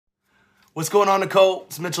What's going on, Nicole?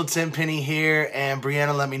 It's Mitchell Tenpenny here, and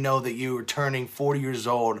Brianna let me know that you were turning 40 years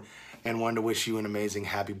old and wanted to wish you an amazing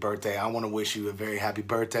happy birthday. I want to wish you a very happy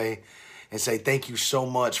birthday and say thank you so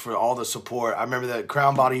much for all the support. I remember that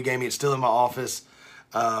crown bottle you gave me. It's still in my office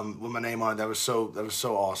with my name on it. That was so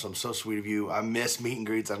awesome, so sweet of you. I miss meet and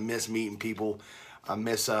greets. I miss meeting people. I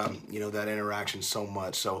miss that interaction so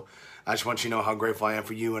much. So I just want you to know how grateful I am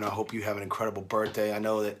for you, and I hope you have an incredible birthday. I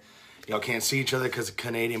know that y'all can't see each other because the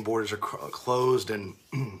Canadian borders are closed, and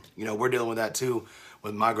we're dealing with that too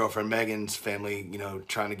with my girlfriend Megan's family,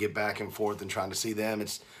 trying to get back and forth and trying to see them.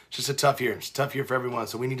 It's just a tough year. It's a tough year for everyone,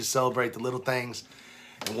 so we need to celebrate the little things,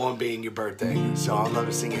 and one being your birthday. So I'd love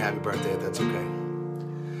to sing you happy birthday if that's okay.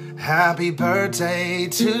 Happy birthday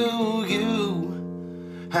to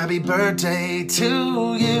you. Happy birthday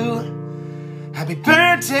to you. Happy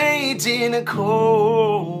birthday, dear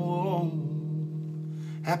Nicole.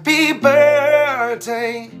 Happy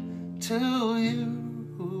birthday to you.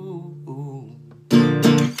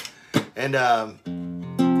 And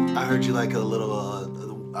I heard you like a little,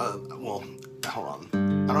 well, hold on.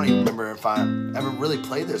 I don't even remember if I ever really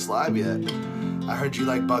played this live yet. I heard you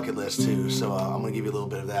like Bucket List too, so I'm going to give you a little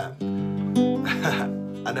bit of that.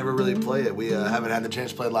 I never really play it. We haven't had the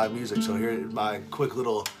chance to play live music, so here's my quick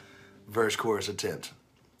little verse chorus attempt.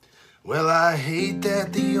 Well, I hate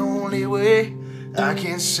that the only way I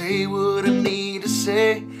can say what I need to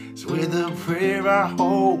say is with a prayer I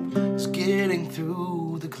hope is getting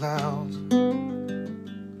through the clouds.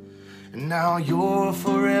 And now you're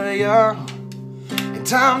forever young,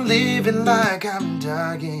 and I'm living like I'm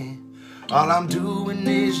dying. All I'm doing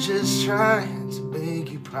is just trying to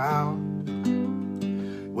make you proud.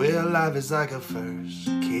 Well, life is like a first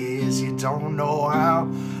kiss. You don't know how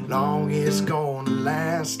long it's gonna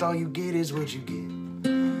last. All you get is what you get,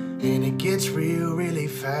 and it gets real, really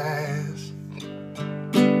fast.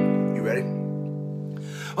 You ready?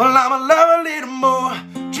 Well, I'ma love a little more,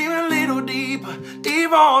 dream a little deeper,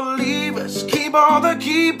 leave all the leavers, keep all the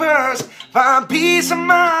keepers, find peace of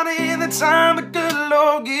mind in the time the good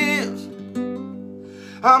Lord gives.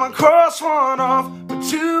 I'ma cross one off, put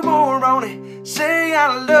two more on it, say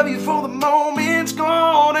I love you for the moment's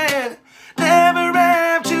gone, and never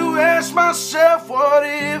have to ask myself what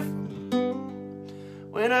if,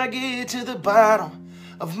 when I get to the bottom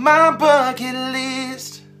of my bucket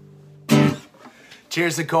list.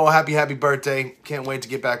 Cheers, Nicole. Happy birthday. Can't wait to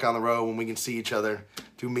get back on the road when we can see each other,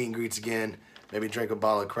 do meet and greets again, maybe drink a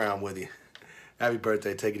bottle of Crown with you. Happy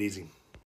birthday. Take it easy.